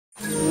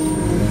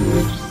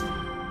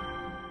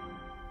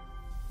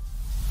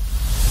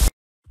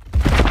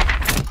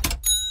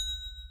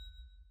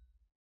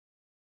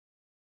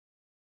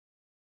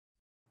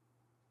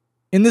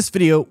In this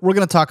video, we're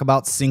going to talk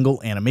about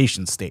single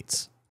animation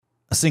states.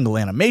 A single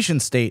animation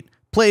state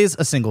plays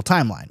a single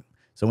timeline.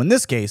 So in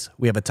this case,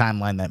 we have a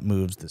timeline that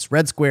moves this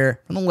red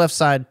square from the left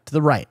side to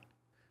the right.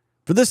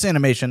 For this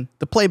animation,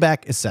 the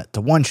playback is set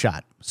to one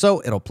shot,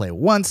 so it'll play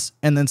once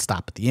and then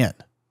stop at the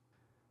end.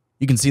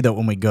 You can see that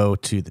when we go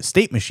to the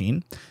state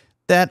machine,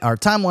 that our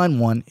timeline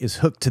 1 is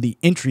hooked to the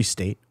entry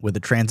state with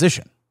a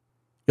transition.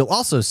 You'll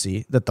also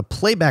see that the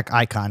playback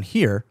icon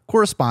here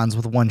corresponds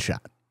with one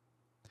shot.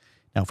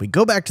 Now, if we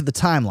go back to the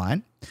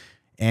timeline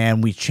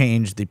and we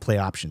change the play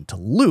option to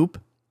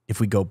loop, if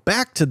we go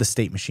back to the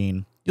state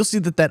machine, you'll see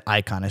that that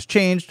icon has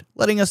changed,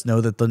 letting us know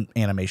that the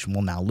animation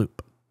will now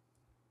loop.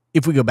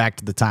 If we go back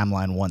to the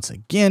timeline once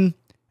again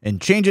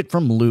and change it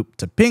from loop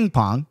to ping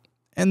pong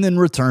and then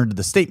return to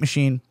the state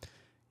machine,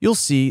 you'll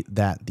see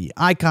that the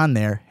icon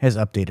there has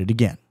updated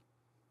again.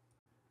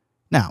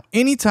 Now,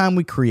 anytime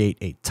we create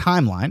a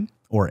timeline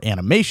or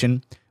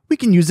animation, we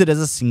can use it as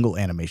a single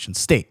animation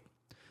state.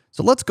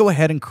 So let's go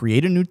ahead and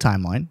create a new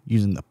timeline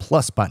using the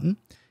plus button,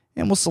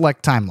 and we'll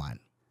select timeline.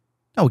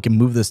 Now we can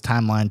move this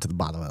timeline to the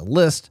bottom of the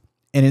list,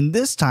 and in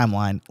this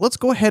timeline, let's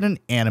go ahead and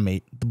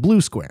animate the blue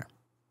square.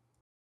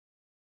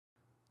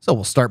 So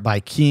we'll start by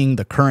keying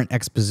the current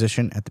X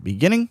position at the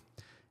beginning,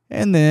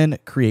 and then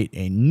create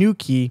a new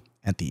key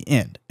at the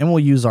end, and we'll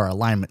use our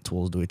alignment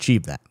tools to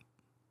achieve that.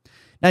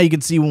 Now you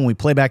can see when we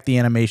play back the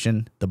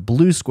animation, the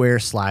blue square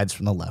slides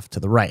from the left to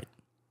the right.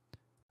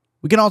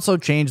 We can also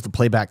change the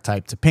playback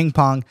type to ping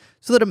pong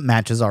so that it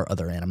matches our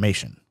other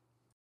animation.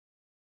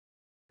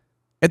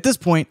 At this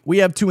point, we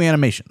have two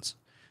animations.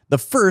 The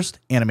first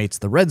animates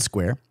the red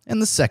square,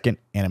 and the second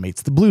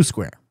animates the blue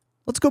square.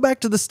 Let's go back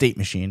to the state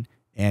machine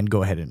and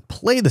go ahead and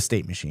play the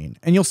state machine,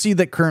 and you'll see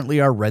that currently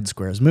our red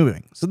square is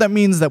moving. So that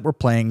means that we're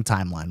playing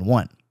timeline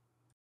 1.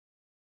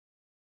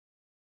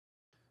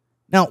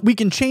 Now, we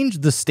can change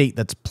the state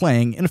that's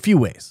playing in a few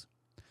ways.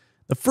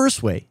 The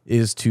first way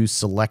is to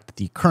select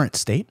the current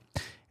state,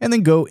 and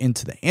then go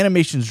into the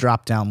animations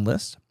drop-down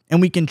list,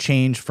 and we can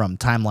change from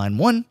timeline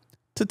 1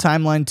 to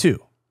timeline 2.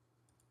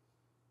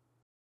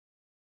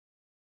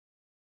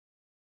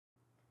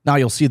 Now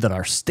you'll see that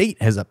our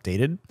state has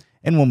updated,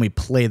 and when we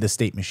play the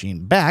state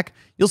machine back,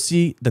 you'll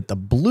see that the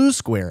blue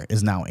square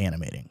is now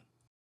animating.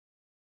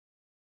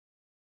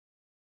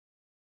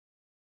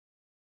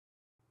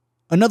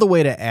 Another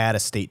way to add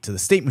a state to the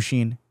state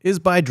machine is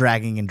by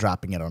dragging and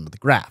dropping it onto the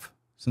graph.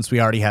 Since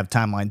we already have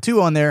timeline 2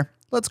 on there,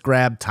 let's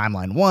grab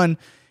timeline 1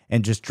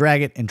 and just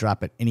drag it and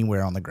drop it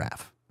anywhere on the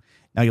graph.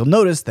 Now you'll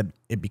notice that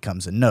it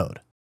becomes a node.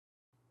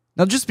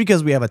 Now just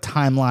because we have a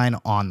timeline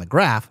on the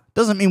graph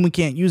doesn't mean we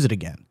can't use it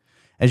again.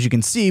 As you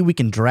can see, we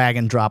can drag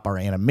and drop our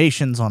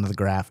animations onto the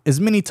graph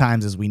as many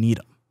times as we need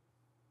them.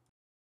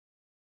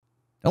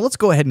 Now let's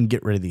go ahead and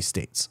get rid of these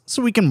states.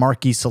 So we can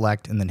marquee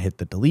select and then hit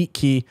the delete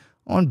key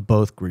on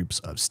both groups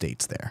of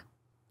states there.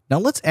 Now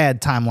let's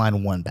add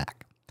timeline 1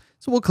 back.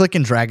 So we'll click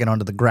and drag it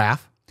onto the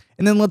graph,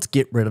 and then let's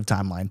get rid of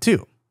timeline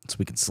 2. So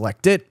we can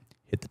select it,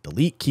 hit the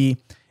delete key,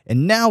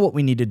 and now what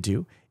we need to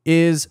do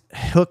is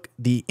hook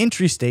the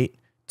entry state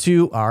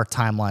to our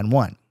timeline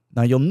 1.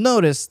 Now you'll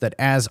notice that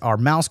as our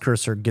mouse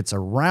cursor gets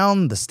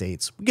around the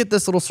states, we get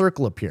this little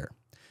circle appear.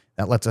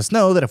 That lets us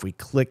know that if we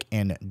click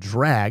and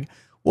drag,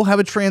 we'll have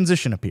a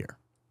transition appear.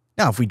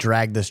 Now if we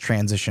drag this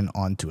transition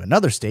onto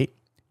another state,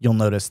 you'll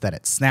notice that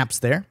it snaps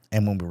there,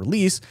 and when we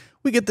release,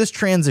 we get this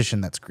transition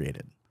that's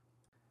created.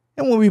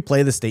 And when we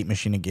play the state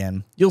machine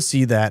again, you'll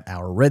see that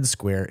our red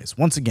square is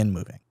once again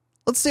moving.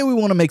 Let's say we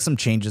want to make some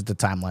changes to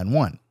timeline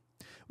 1.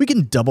 We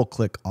can double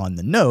click on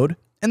the node,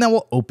 and that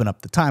will open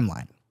up the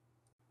timeline.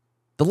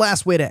 The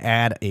last way to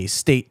add a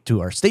state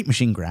to our state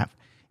machine graph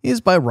is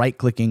by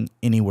right-clicking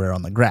anywhere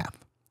on the graph.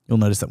 You'll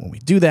notice that when we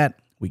do that,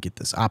 we get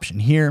this option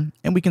here,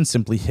 and we can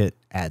simply hit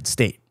Add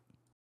State.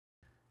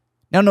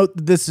 Now note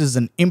that this is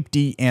an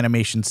empty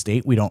animation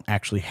state. We don't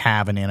actually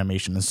have an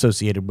animation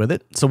associated with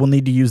it, so we'll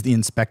need to use the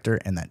inspector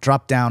and that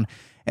drop-down,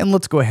 and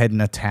let's go ahead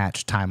and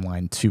attach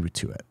timeline 2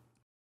 to it.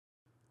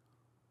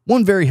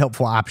 One very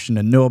helpful option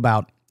to know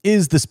about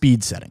is the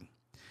speed setting.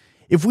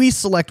 If we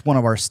select one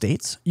of our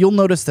states, you'll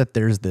notice that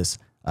there's this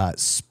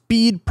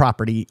speed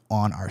property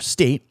on our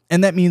state,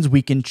 and that means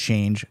we can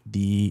change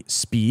the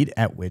speed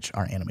at which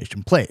our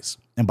animation plays.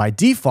 And by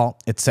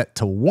default, it's set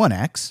to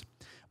 1x,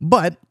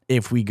 but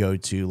if we go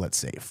to, let's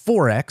say,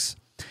 4x,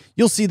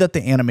 you'll see that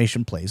the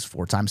animation plays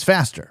 4 times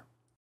faster.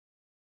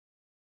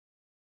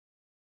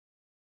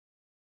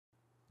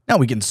 Now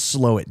we can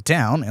slow it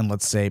down and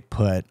let's say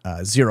put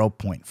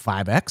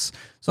 0.5x.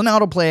 So now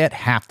it'll play at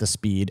half the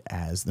speed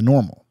as the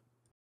normal.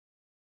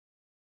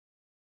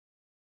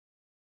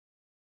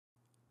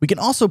 We can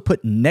also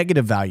put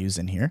negative values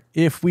in here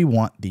if we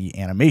want the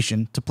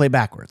animation to play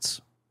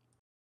backwards.